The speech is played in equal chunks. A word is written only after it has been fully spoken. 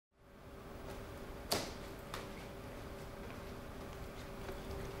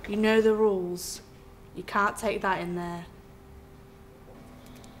You know the rules. You can't take that in there.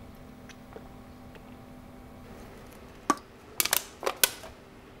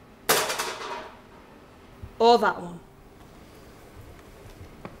 Or that one.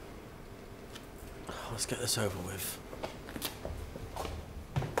 Let's get this over with.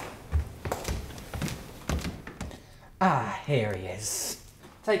 Ah, here he is.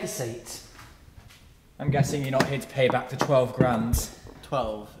 Take a seat. I'm guessing you're not here to pay back the 12 grand.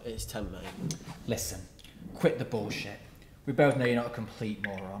 12, it's 10, mate. Listen, quit the bullshit. We both know you're not a complete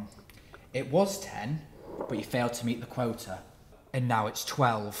moron. It was 10, but you failed to meet the quota. And now it's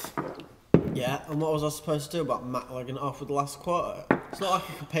 12. Yeah, and what was I supposed to do about Matt legging it off with the last quarter? It's not like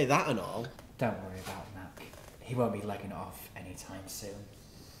I could pay that and all. Don't worry about Mac. He won't be legging it off anytime soon.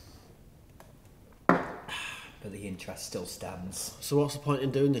 But the interest still stands. So what's the point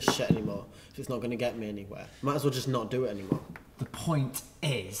in doing this shit anymore if it's not going to get me anywhere? Might as well just not do it anymore. The point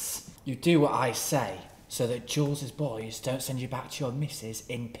is, you do what I say so that Jules's boys don't send you back to your missus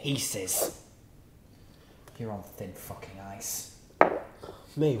in pieces. You're on thin fucking ice.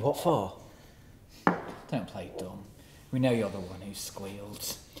 Me? What for? Don't play dumb. We know you're the one who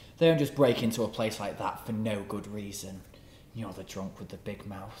squealed. They don't just break into a place like that for no good reason. You're the drunk with the big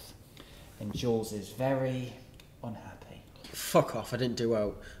mouth. And Jules is very unhappy. Fuck off, I didn't do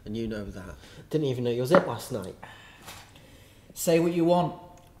out, and you know that. Didn't even know you was it last night. Say what you want,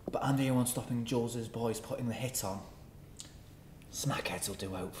 but I'm the one stopping Jules's boys putting the hit on. Smackheads will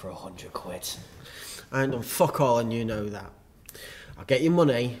do out for 100 quid. I ain't done fuck all, and you know that. I'll get your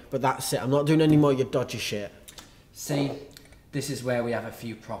money, but that's it. I'm not doing any more of your dodgy shit. See, this is where we have a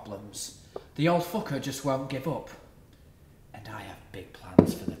few problems. The old fucker just won't give up. And I have big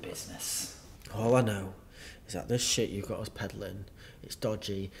plans for the business. All I know is that this shit you've got us peddling, it's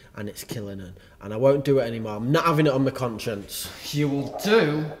dodgy and it's killing us. And I won't do it anymore. I'm not having it on my conscience. You will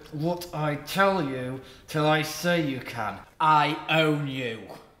do what I tell you till I say you can. I own you.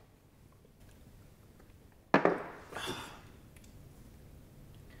 But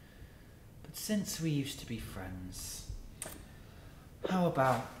since we used to be friends, how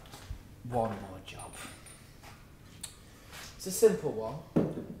about one more job? It's a simple one,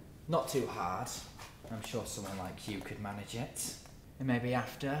 not too hard. I'm sure someone like you could manage it. And maybe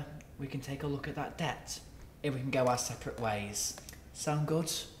after, we can take a look at that debt. If we can go our separate ways. Sound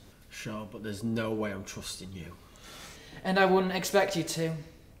good? Sure, but there's no way I'm trusting you. And I wouldn't expect you to.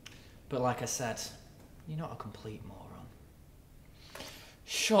 But like I said, you're not a complete moron.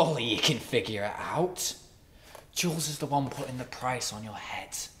 Surely you can figure it out. Jules is the one putting the price on your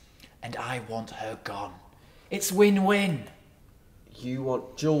head. And I want her gone. It's win-win. You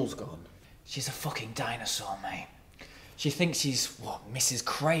want Jules gone? She's a fucking dinosaur, mate. She thinks she's, Mrs.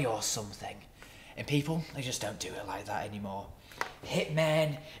 Cray or something. And people, they just don't do it like that anymore.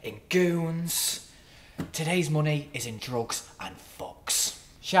 Hitmen and goons. Today's money is in drugs and fucks.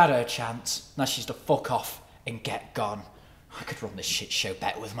 She had her chance. Now she's to fuck off and get gone. I could run this shit show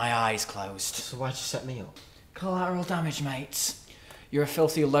better with my eyes closed. So why'd you set me up? Collateral damage, mate. You're a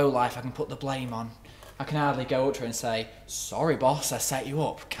filthy lowlife I can put the blame on. I can hardly go up to her and say, sorry boss, I set you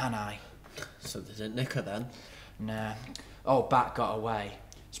up, can I? So they didn't nick her then? Nah. Oh, Bat got away.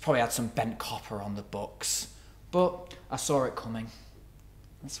 He's probably had some bent copper on the books. But I saw it coming.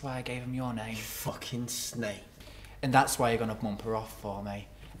 That's why I gave him your name. You fucking snake. And that's why you're going to bump her off for me.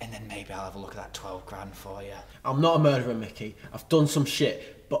 And then maybe I'll have a look at that 12 grand for you. I'm not a murderer, Mickey. I've done some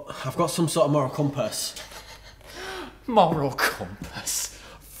shit, but I've got some sort of moral compass. Moral compass?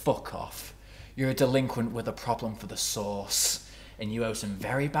 Fuck off. You're a delinquent with a problem for the source. And you owe some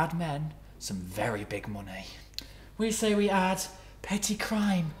very bad men some very big money. We say we add petty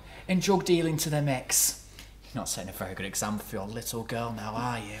crime and drug dealing to the mix. You're not setting a very good example for your little girl now,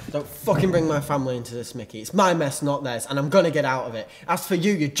 are you? Don't fucking bring my family into this, Mickey. It's my mess, not theirs, and I'm gonna get out of it. As for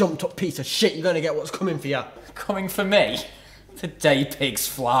you, you jumped up piece of shit, you're gonna get what's coming for you. Coming for me? The day pigs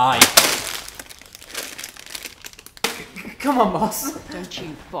fly. Come on, boss. Don't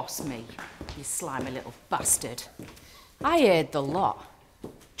you boss me, you slimy little bastard. I heard the lot.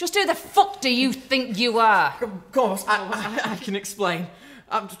 Just who the fuck do you think you are? Go on, boss. I can explain.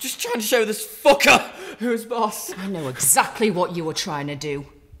 I'm just trying to show this fucker who's boss. I know exactly what you were trying to do.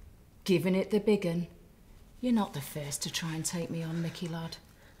 Giving it the big un. You're not the first to try and take me on, Mickey lad.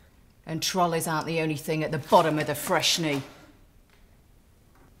 And trolleys aren't the only thing at the bottom of the freshney.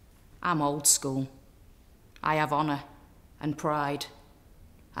 I'm old school. I have honour and pride.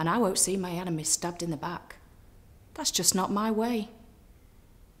 And I won't see my enemy stabbed in the back. That's just not my way.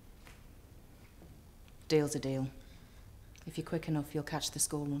 Deal's a deal. If you're quick enough, you'll catch the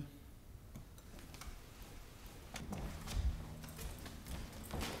school run.